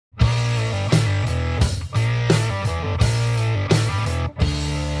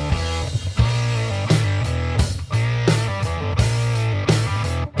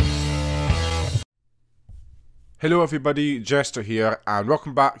Hello everybody, Jester here, and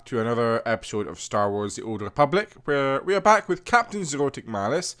welcome back to another episode of Star Wars The Old Republic, where we are back with Captain Zrotic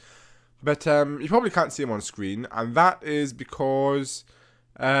Malice, but you probably can't see him on screen, and that is because,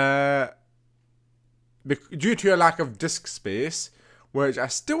 due to a lack of disk space, which I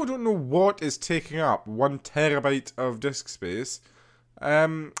still don't know what is taking up 1 terabyte of disk space,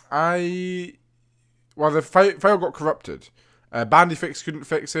 the file got corrupted. Bandyfix couldn't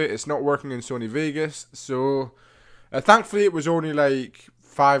fix it, it's not working in Sony Vegas, so thankfully it was only like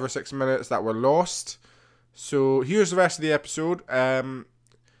 5 or 6 minutes that were lost. So here's the rest of the episode.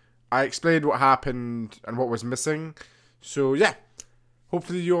 I explained what happened and what was missing. So yeah,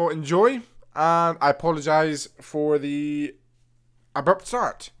 hopefully you'll enjoy, and I apologise for the abrupt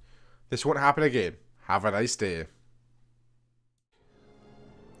start. This won't happen again. Have a nice day.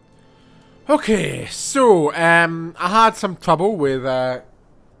 Okay, so I had some trouble with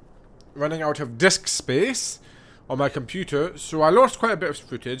running out of disk space on my computer, so I lost quite a bit of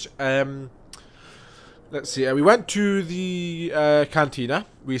footage. Let's see, we went to the cantina,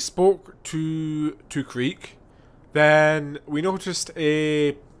 we spoke to Creek, then we noticed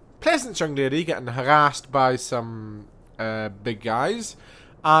a pleasant young lady getting harassed by some big guys,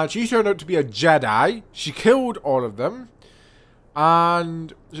 and she turned out to be a Jedi. She killed all of them,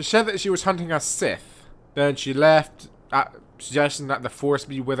 and she said that she was hunting a Sith. Then she left, suggesting that the Force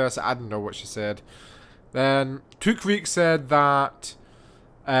be with us. I don't know what she said. Then Two Creek said that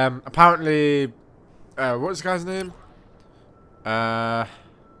apparently, what was the guy's name?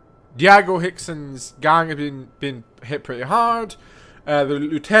 Diego Hickson's gang had been hit pretty hard. The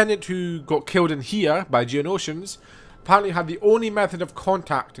lieutenant who got killed in here by Geonosians apparently had the only method of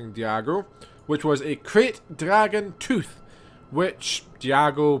contacting Diego, which was a crate dragon tooth, which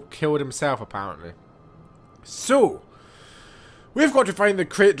Diego killed himself, apparently. So, we've got to find the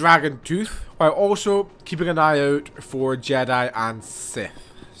crate dragon tooth, while also keeping an eye out for Jedi and Sith.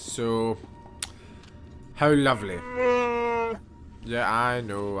 So, how lovely. Yeah, I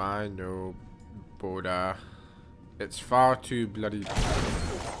know, Boda. It's far too bloody...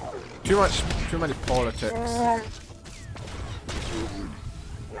 Too many politics.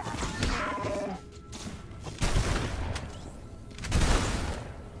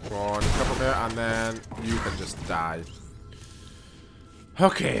 Go on, come up here, and then you can just die.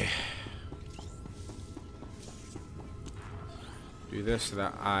 Okay. Do this so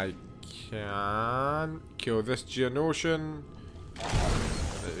that I can kill this Geonosian.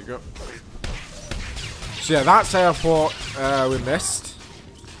 There you go. So yeah, that's what we missed.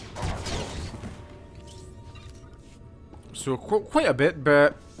 So quite a bit,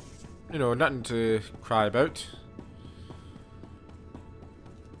 but you know, nothing to cry about.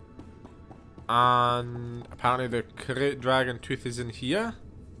 And apparently the crate dragon tooth is in here.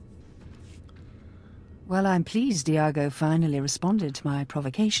 Well, I'm pleased Diego finally responded to my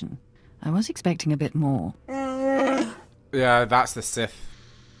provocation. I was expecting a bit more. Yeah, that's the Sith.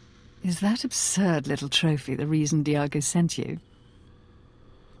 Is that absurd little trophy the reason Diego sent you?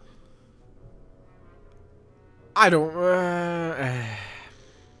 I don't...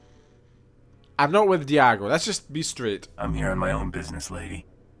 I'm not with Diego. Let's just be straight. I'm here on my own business, lady.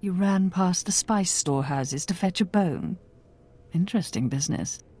 You ran past the spice storehouses to fetch a bone. Interesting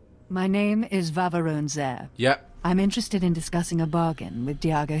business. My name is Vavarone Zer. Yep. I'm interested in discussing a bargain with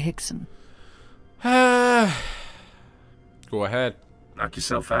Diego Hickson. Go ahead. Knock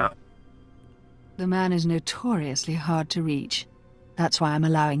yourself out. The man is notoriously hard to reach. That's why I'm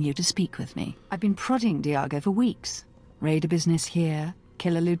allowing you to speak with me. I've been prodding Diego for weeks. Raid a business here,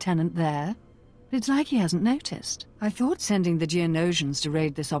 kill a lieutenant there. It's like he hasn't noticed. I thought sending the Geonosians to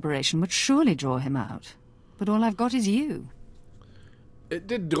raid this operation would surely draw him out. But all I've got is you. It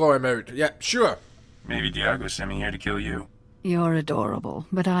did draw him out. Yeah, sure. Maybe Diego sent me here to kill you. You're adorable,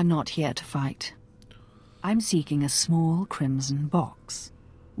 but I'm not here to fight. I'm seeking a small crimson box.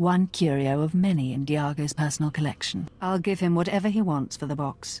 One curio of many in Diego's personal collection. I'll give him whatever he wants for the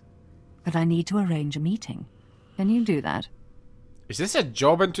box. But I need to arrange a meeting. Can you do that? Is this a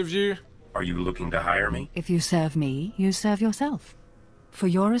job interview? Are you looking to hire me? If you serve me, you serve yourself. For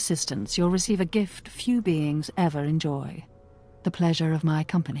your assistance, you'll receive a gift few beings ever enjoy. The pleasure of my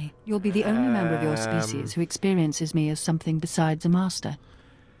company. You'll be the only member of your species who experiences me as something besides a master.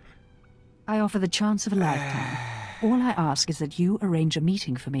 I offer the chance of a lifetime. All I ask is that you arrange a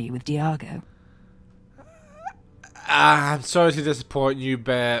meeting for me with Diego. I'm sorry to disappoint you,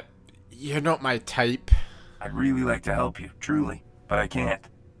 but you're not my type. I'd really like to help you, truly, but I can't.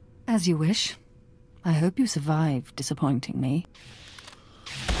 As you wish. I hope you survive disappointing me.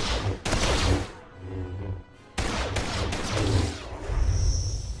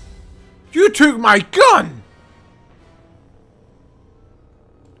 You took my gun!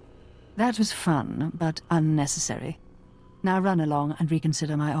 That was fun, but unnecessary. Now run along and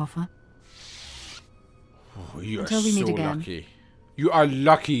reconsider my offer. Oh, you are Until we so meet again. lucky. You are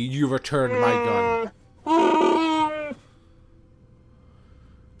lucky you returned my gun.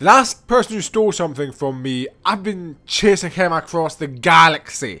 The last person who stole something from me, I've been chasing him across the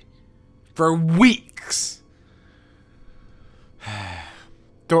galaxy for weeks.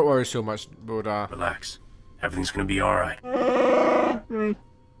 Don't worry so much, Boda. Relax. Everything's gonna be alright.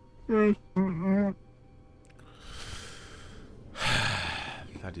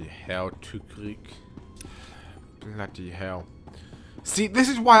 Bloody hell, Tukrik. Bloody hell. See, this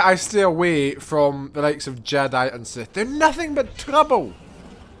is why I stay away from the likes of Jedi and Sith. They're nothing but trouble.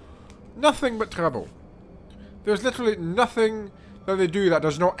 Nothing but trouble. There's literally nothing that they do that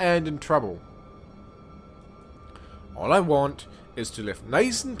does not end in trouble. All I want is to live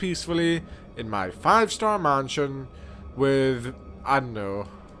nice and peacefully in my 5-star mansion with, I don't know,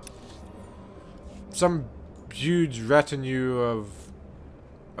 some huge retinue of,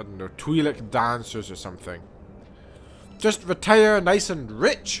 I don't know, Twi'lek dancers or something. Just retire nice and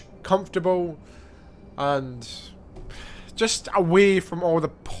rich, comfortable, and just away from all the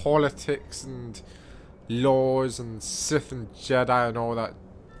politics and laws and Sith and Jedi and all that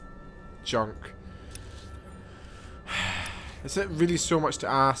junk. Is it really so much to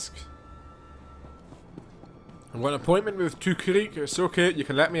ask? I've got an appointment with Tukrik. It's okay, you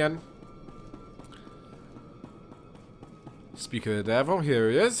can let me in. Speak of the devil,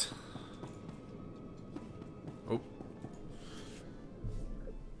 here he is. Oh.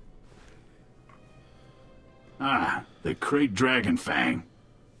 Ah, the Crate Dragon Fang.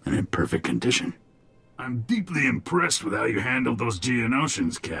 And in perfect condition. I'm deeply impressed with how you handled those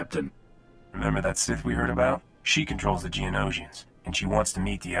Geonosians, Captain. Remember that Sith we heard about? She controls the Geonosians, and she wants to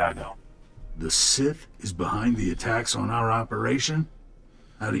meet Diago. The Sith is behind the attacks on our operation?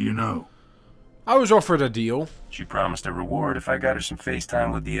 How do you know? I was offered a deal. She promised a reward if I got her some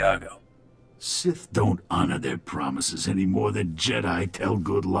FaceTime with Diago. Sith don't honor their promises any more than Jedi tell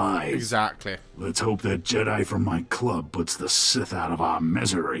good lies. Exactly. Let's hope that Jedi from my club puts the Sith out of our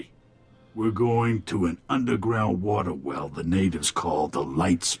misery. We're going to an underground water well the natives call the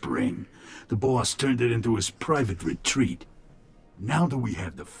Light Spring. The boss turned it into his private retreat. Now that we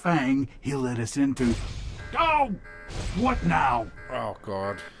have the Fang, he'll let us into... Oh! What now? Oh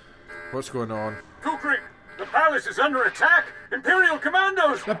god. What's going on? Tukrik, the palace is under attack! Imperial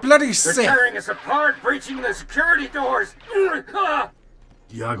commandos! The bloody They're Sith! tearing us apart, breaching the security doors!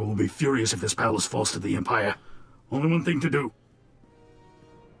 Diago will be furious if this palace falls to the Empire. Only one thing to do.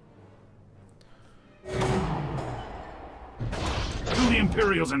 Kill the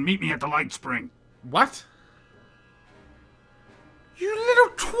Imperials and meet me at the Light Spring. What? You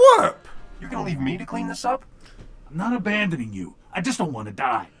little twerp! You gonna leave me to clean this up? I'm not abandoning you. I just don't want to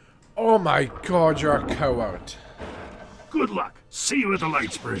die. Oh my god, you're a coward. Good luck. See you at the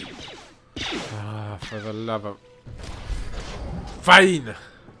Light Spring. Ah, for the love of... Fine!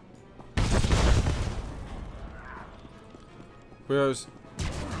 Where's...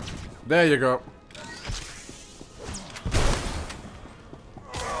 There you go.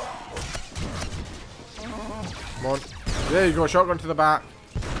 Come on. There you go, shotgun to the back.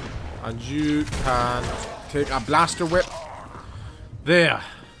 And you can take a blaster whip. There.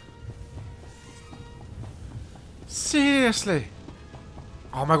 Seriously.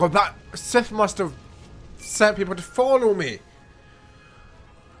 Oh my god, that Sith must have sent people to follow me.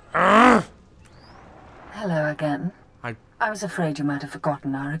 Ugh. Hello again. I was afraid you might have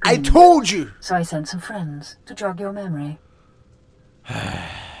forgotten our I agreement. told you! So I sent some friends to jog your memory.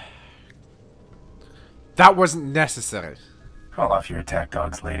 That wasn't necessary. Call off your attack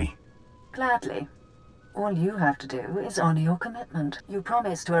dogs, lady. Gladly. All you have to do is honor your commitment. You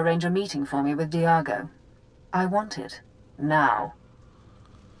promised to arrange a meeting for me with Diago. I want it. Now.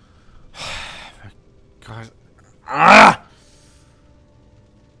 God. Ah!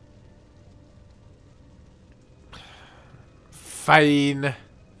 Fine.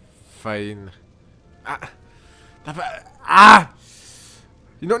 Fine. Ah!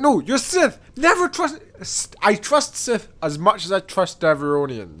 You know, no, you're Sith! Never trust... I trust Sith as much as I trust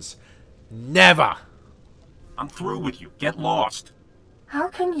Deveronians. Never! I'm through with you. Get lost. How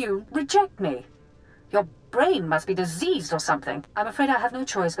can you reject me? Your brain must be diseased or something. I'm afraid I have no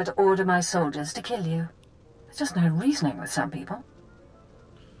choice but to order my soldiers to kill you. There's just no reasoning with some people.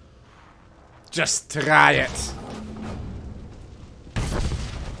 Just try it.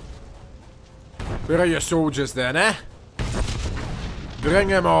 Where are your soldiers then, eh? Bring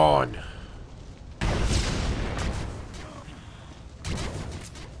them on.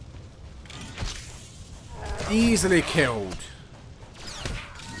 Easily killed.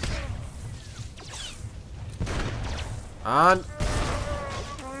 And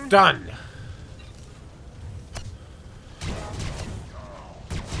done.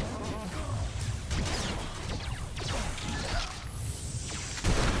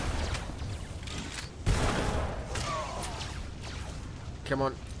 Come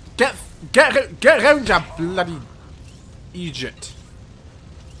on. Get around, you bloody Egypt.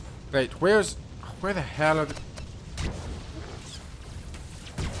 Right, where the hell are the...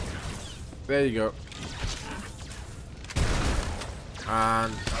 There you go.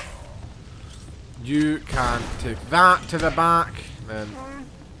 And you can take that to the back, then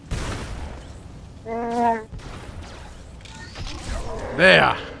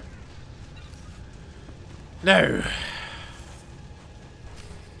there. Now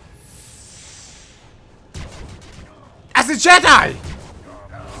as a Jedi.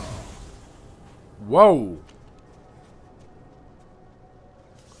 Whoa.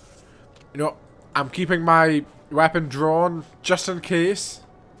 You know, I'm keeping my weapon drawn just in case.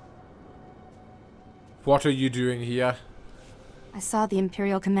 What are you doing here? I saw the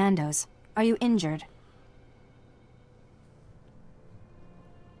Imperial commandos. Are you injured?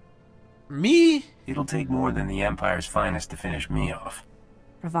 Me? It'll take more than the Empire's finest to finish me off.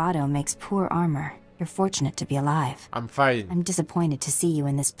 Bravado makes poor armor. You're fortunate to be alive. I'm fine. I'm disappointed to see you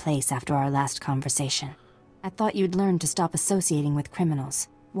in this place after our last conversation. I thought you'd learn to stop associating with criminals.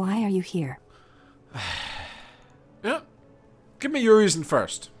 Why are you here? Yeah. Give me your reason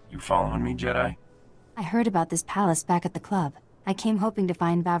first. You following me, Jedi? I heard about this palace back at the club. I came hoping to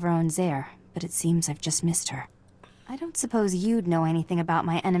find Vaveron Zare, but it seems I've just missed her. I don't suppose you'd know anything about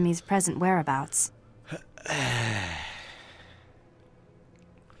my enemy's present whereabouts.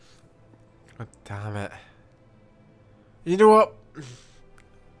 God damn it. You know what?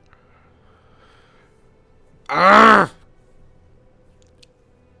 Ah!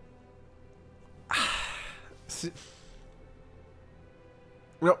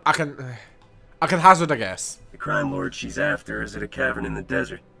 No, I can hazard a guess. The crime lord she's after is at a cavern in the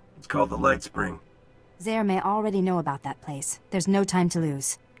desert. It's called the Light Spring. Zare may already know about that place. There's no time to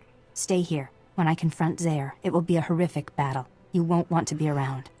lose. Stay here. When I confront Zare, it will be a horrific battle. You won't want to be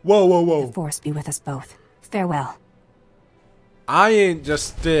around. Whoa, whoa, whoa. The Force be with us both. Farewell. I ain't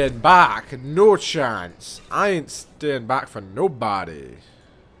just staying back. No chance. I ain't staying back for nobody.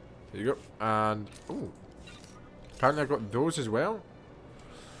 There you go. And, ooh. Apparently I got those as well.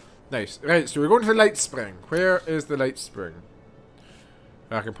 Nice. Right, so we're going to the Light Spring. Where is the Light Spring?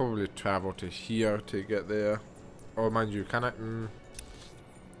 I can probably travel to here to get there. Oh, mind you, can I?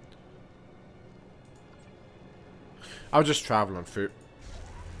 I'll just travel on foot.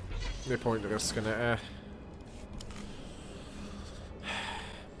 No point in risking it.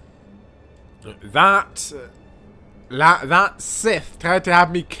 That Sith tried to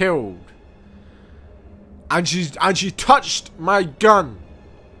have me killed, and she touched my gun.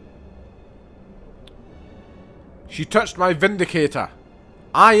 She touched my Vindicator.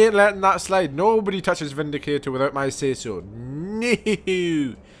 I ain't letting that slide. Nobody touches Vindicator without my say so. No.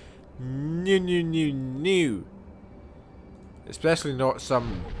 No, no, no, no. Especially not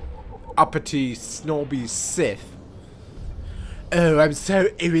some uppity, snobby Sith. Oh, I'm so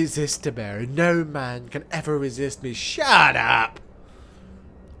irresistible. No man can ever resist me. Shut up.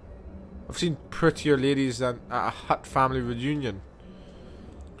 I've seen prettier ladies than at a Hutt family reunion.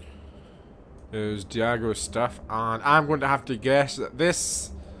 There's Diago stuff, and I'm going to have to guess that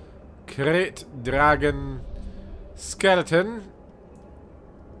this Great Dragon skeleton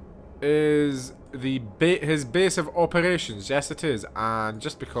is his base of operations. Yes, it is. And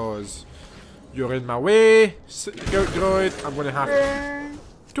just because you're in my way, Scout Droid, I'm going to have to...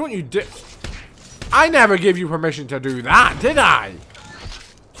 Don't you I never gave you permission to do that, did I?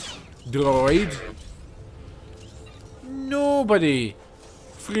 Droid. Nobody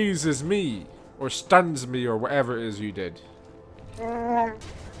freezes me. Or stuns me, or whatever it is you did.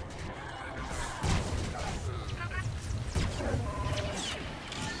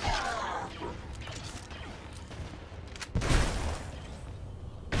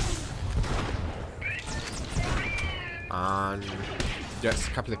 And gets a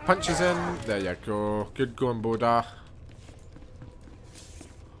couple of punches in. There you go. Good going, Boda.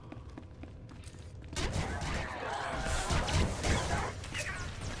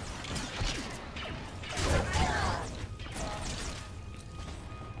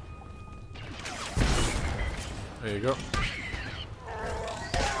 There you go.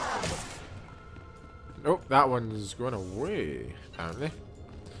 Oh, that one's going away, apparently.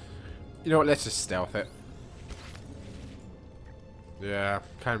 You know what, let's just stealth it. Yeah,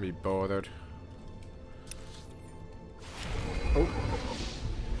 can't be bothered. Oh.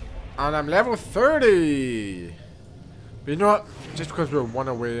 And I'm level 30! But you know what? Just because we're one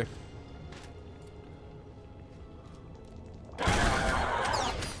away.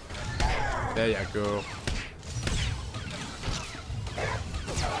 There you go.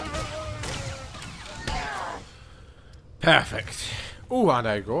 Perfect. Oh, and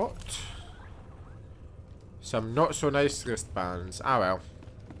I got some not so nice wristbands. Ah well.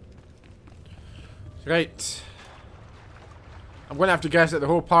 Right. I'm gonna have to guess that the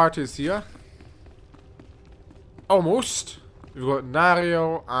whole party's here. Almost. We've got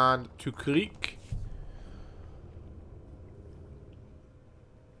Nario and Tukrik.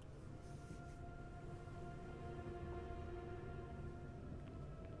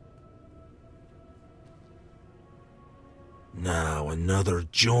 Now another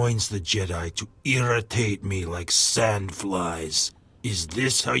joins the Jedi to irritate me like sandflies. Is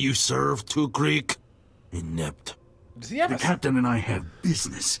this how you serve Tukrik? Inept. Does he have The captain and I have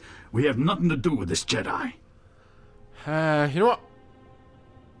business. We have nothing to do with this Jedi. You know what?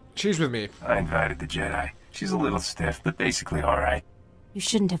 She's with me. I invited the Jedi. She's a little stiff, but basically alright. You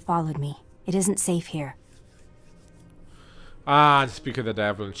shouldn't have followed me. It isn't safe here. And speak of the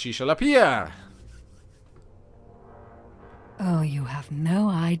devil, and she shall appear. Oh, you have no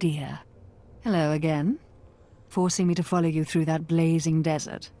idea. Hello again. Forcing me to follow you through that blazing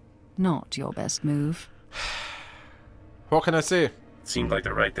desert. Not your best move. What can I say? It seemed like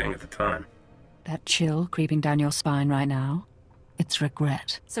the right thing at the time. That chill creeping down your spine right now? It's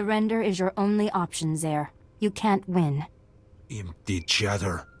regret. Surrender is your only option, Zare. You can't win. Empty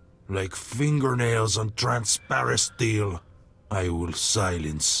chatter. Like fingernails on transparent steel. I will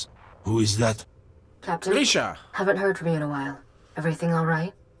silence. Who is that? Captain, Alicia! haven't heard from you in a while. Everything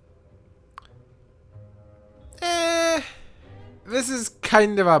alright? This is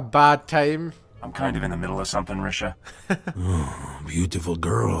kind of a bad time. I'm kind of in the middle of something, Risha. Oh, beautiful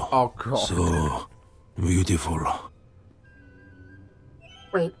girl. Oh, God. So beautiful.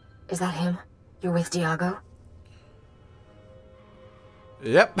 Wait, is that him? You're with Diago?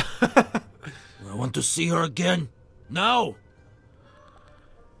 Yep. I want to see her again. Now!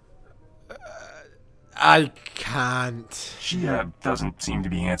 I can't. She, doesn't seem to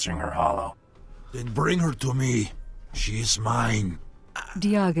be answering her holo. Then bring her to me. She is mine.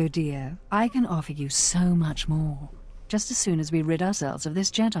 Diago dear, I can offer you so much more. Just as soon as we rid ourselves of this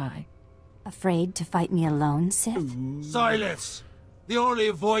Jedi. Afraid to fight me alone, Sith? Silence! The only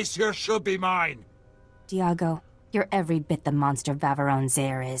voice here should be mine. Diago, you're every bit the monster Vaveron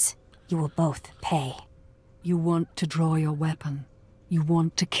Zare is. You will both pay. You want to draw your weapon. You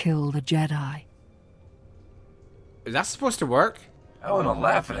want to kill the Jedi. Is that supposed to work? I want to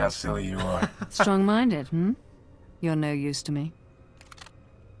laugh at how silly you are. Strong-minded, hmm? You're no use to me.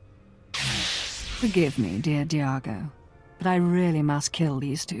 Forgive me, dear Diago, but I really must kill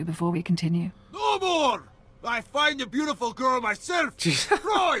these two before we continue. No more! I find the beautiful girl myself!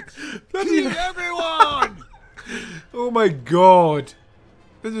 Right! Bloody Kill everyone! Oh my god.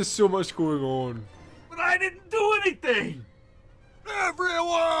 There's just so much going on. But I didn't do anything!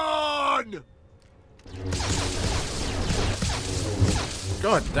 Everyone!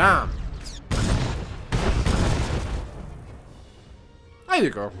 God damn. There you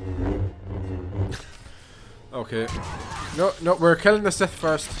go. Okay. No, we're killing the Sith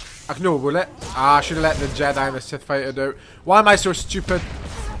first. No, we'll let... I should have let the Jedi and the Sith fight it out. Why am I so stupid?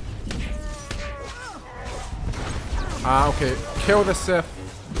 Okay. Kill the Sith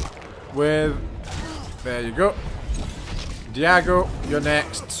with... There you go. Diago, you're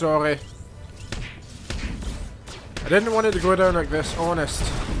next. Sorry. I didn't want it to go down like this, honest.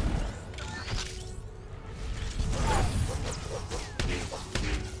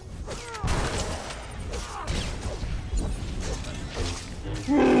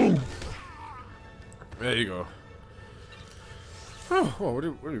 There you go. Oh, well, what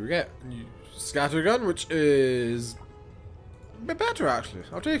do we get? New scattergun, which is a bit better actually.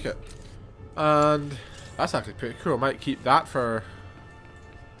 I'll take it. And that's actually pretty cool. I might keep that for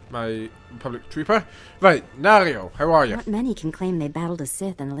my Republic Trooper. Right, Nario, how are you? Not many can claim they battled a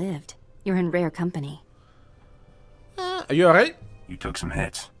Sith and lived. You're in rare company. Are you alright? You took some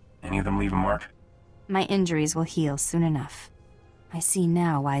hits. Any of them leave a mark? My injuries will heal soon enough. I see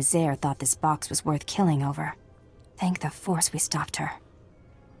now why Zare thought this box was worth killing over. Thank the Force we stopped her.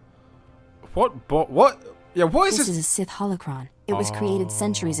 What? Yeah, what is This this? is a Sith holocron. It was created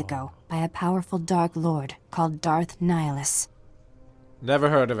centuries ago by a powerful Dark Lord called Darth Nihilus. Never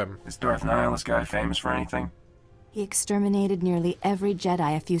heard of him. Is Darth Nihilus guy famous for anything? He exterminated nearly every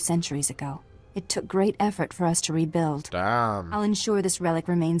Jedi a few centuries ago. It took great effort for us to rebuild. Damn. I'll ensure this relic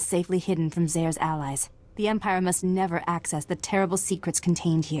remains safely hidden from Zare's allies. The Empire must never access the terrible secrets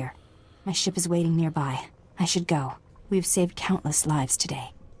contained here. My ship is waiting nearby. I should go. We've saved countless lives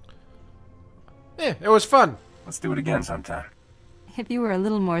today. Yeah, it was fun. Let's do it again sometime. If you were a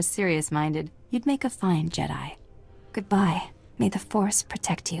little more serious-minded, you'd make a fine Jedi. Goodbye. May the Force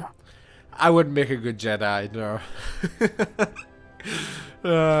protect you. I wouldn't make a good Jedi, no.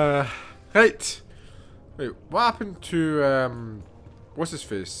 Right. Wait, what happened to, what's his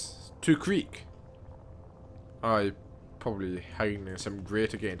face? To Creek? Oh, he probably hiding in some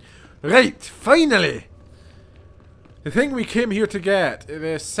grate again. Right, finally! The thing we came here to get,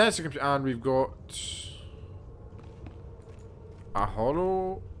 the sensor computer, and we've got a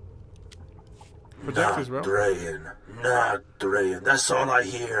hollow projector as well. Not Drayan, that's all I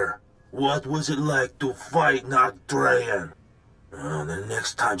hear. What was it like to fight not Drayan? The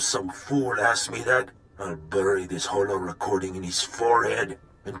next time some fool asks me that, I'll bury this holo recording in his forehead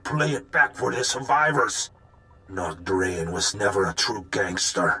and play it back for the survivors. Not Drayan was never a true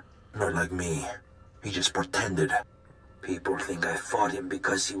gangster. Not like me. He just pretended. People think I fought him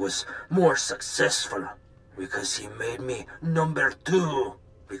because he was more successful. Because he made me number 2.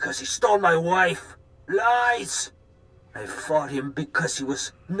 Because he stole my wife. Lies! I fought him because he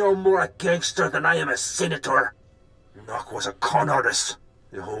was no more a gangster than I am a senator. Nock was a con artist.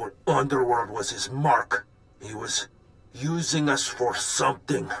 The whole underworld was his mark. He was using us for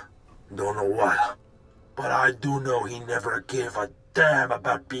something. Don't know what. But I do know he never gave a damn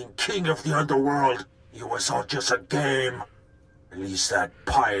about being king of the underworld. It was all just a game. At least that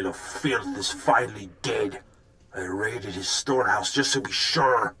pile of filth is finally dead. I raided his storehouse just to be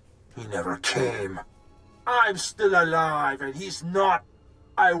sure. He never came. I'm still alive and he's not.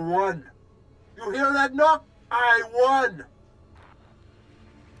 I won. You hear that, Nock? I won.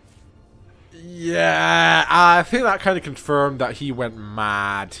 Yeah, I think that kind of confirmed that he went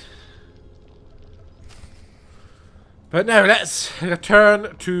mad. But now let's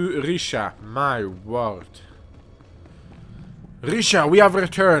return to Risha. My word. Risha, we have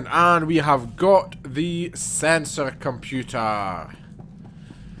returned and we have got the sensor computer.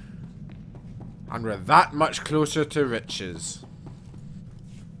 And we're that much closer to riches.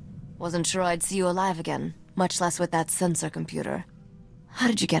 Wasn't sure I'd see you alive again, much less with that sensor computer. How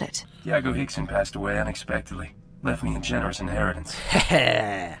did you get it? Iago Hickson passed away unexpectedly. Left me a generous inheritance.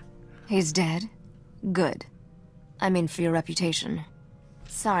 He's dead? Good. I mean, for your reputation.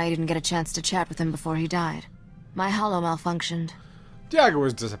 Sorry I didn't get a chance to chat with him before he died. My holo malfunctioned. Diago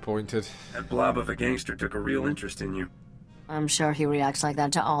was disappointed. That blob of a gangster took a real interest in you. I'm sure he reacts like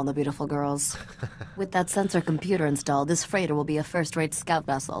that to all the beautiful girls. With that sensor computer installed, this freighter will be a first-rate scout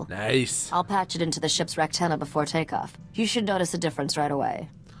vessel. Nice. I'll patch it into the ship's rectenna before takeoff. You should notice a difference right away.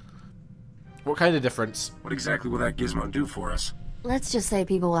 What kind of difference? What exactly will that gizmo do for us? Let's just say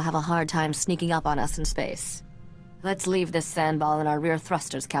people will have a hard time sneaking up on us in space. Let's leave this sandball in our rear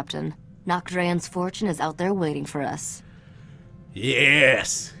thrusters, Captain. Nock Drayan's fortune is out there waiting for us.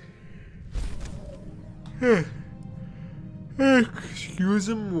 Yes.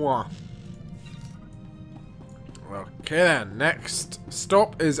 Excusez-moi. Okay then, next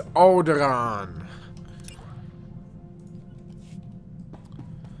stop is Alderaan.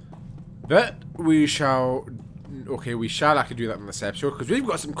 But we shall... Okay, we shall actually do that in this episode, because we've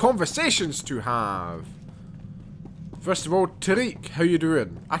got some conversations to have. First of all, Tariq, how you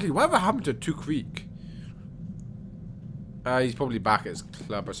doing? Actually, whatever happened to Creek? He's probably back at his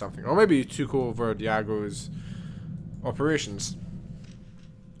club or something. Or maybe he took over Diago's operations.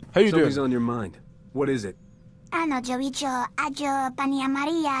 How you Something's doing? on your mind. What is it? Jovicho, ajo pania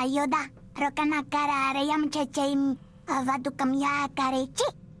Maria yoda, rokana kara reyam chechim, avadukamya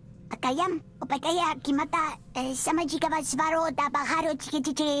karechi. Akayam, opakaya kimata, samajika vasvaro da baharo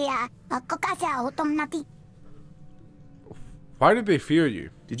chikichiya, kokasa otomnati. Why did they fear you?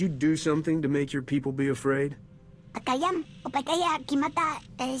 Did you do something to make your people be afraid? Akayam, opakaya kimata,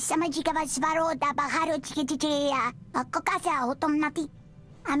 samajika vasvaro da baharo chikichiya, kokasa otomnati.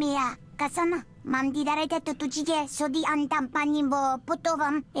 Amia, kasana. Mandi darete tutujije sodi antam panimbo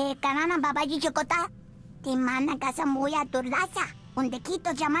putovam kanana babaji chokota. Timana kasamuya turdasa.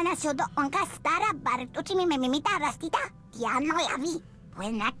 Undekito jamana sodo onkastara bartuchimi memimita rastita. Tiano yavi.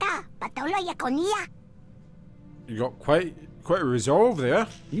 Buenaka, patolo yakonia. You got quite a resolve there.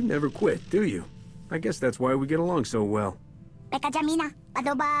 You never quit, do you? I guess that's why we get along so well. Peka jamina,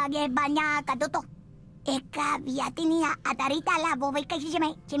 padobage banya kaduto. Eka viatinia atarita la bobeka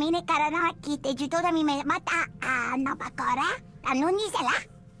jime chimine karana kite jutoda mi mata no pakora anuni sela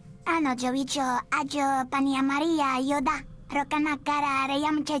ano jovicho ajo pania Maria yoda rokana kara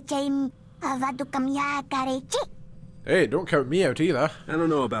reyam chechim avadukamya karechi. Hey, don't count me out either. I don't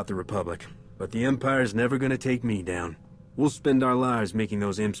know about the Republic, but the Empire's never gonna take me down. We'll spend our lives making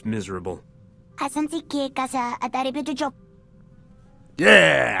those imps miserable. Asan si Ki ka sa ataripito job.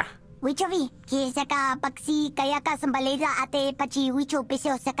 Yeah! Wichovi, Ki sa ka pagsi kaya ka sa baleda ate pachi wicho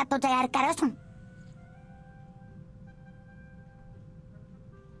peso sa katotayar karosong.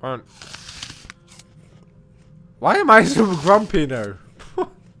 Why am I so grumpy now?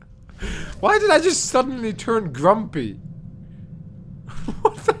 Why did I just suddenly turn grumpy?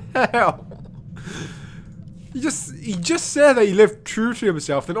 What the hell? He just said that he lived true to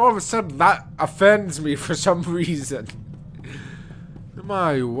himself, and all of a sudden that offends me for some reason.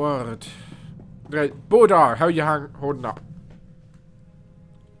 My word. Right, Bodar, how you holding up?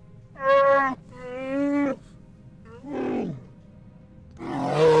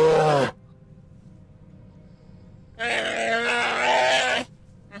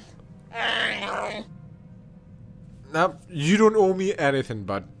 Now, you don't owe me anything,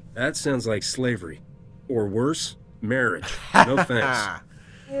 bud. That sounds like slavery. Or worse, marriage. No thanks.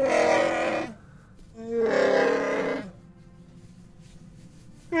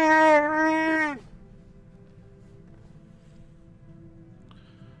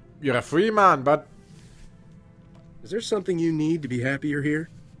 You're a free man, bud. Is there something you need to be happy you're here?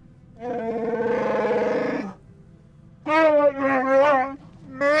 Wait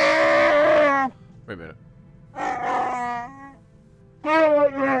a minute.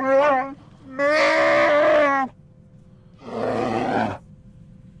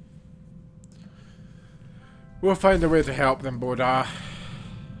 We'll find a way to help them, Bodar.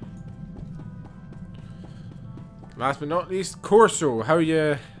 Last but not least, Corso, how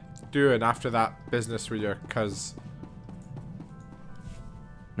you doing after that business with your cuz?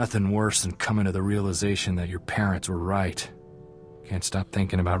 Nothing worse than coming to the realization that your parents were right. Can't stop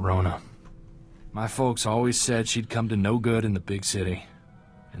thinking about Rona. My folks always said she'd come to no good in the big city.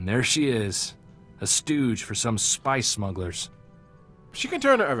 And there she is, a stooge for some spice smugglers. She can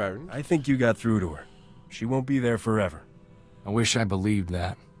turn it around. I think you got through to her. She won't be there forever. I wish I believed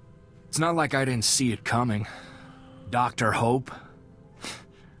that. It's not like I didn't see it coming. Dr. Hope.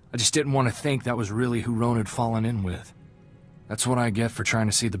 I just didn't want to think that was really who Rona'd fallen in with. That's what I get for trying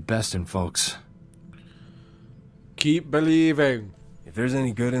to see the best in folks. Keep believing. If there's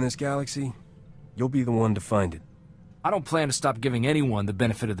any good in this galaxy, you'll be the one to find it. I don't plan to stop giving anyone the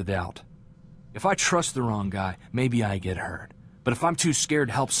benefit of the doubt. If I trust the wrong guy, maybe I get hurt. But if I'm too scared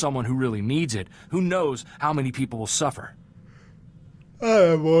to help someone who really needs it, who knows how many people will suffer?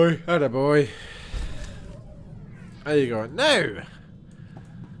 Attaboy. Attaboy. There you go. Now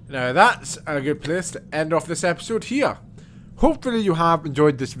that's a good place to end off this episode here. Hopefully you have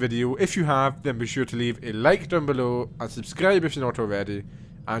enjoyed this video. If you have, then be sure to leave a like down below and subscribe if you're not already.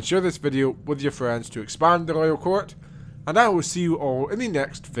 And share this video with your friends to expand the Royal Court. And I will see you all in the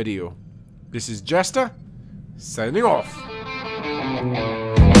next video. This is Jester, signing off.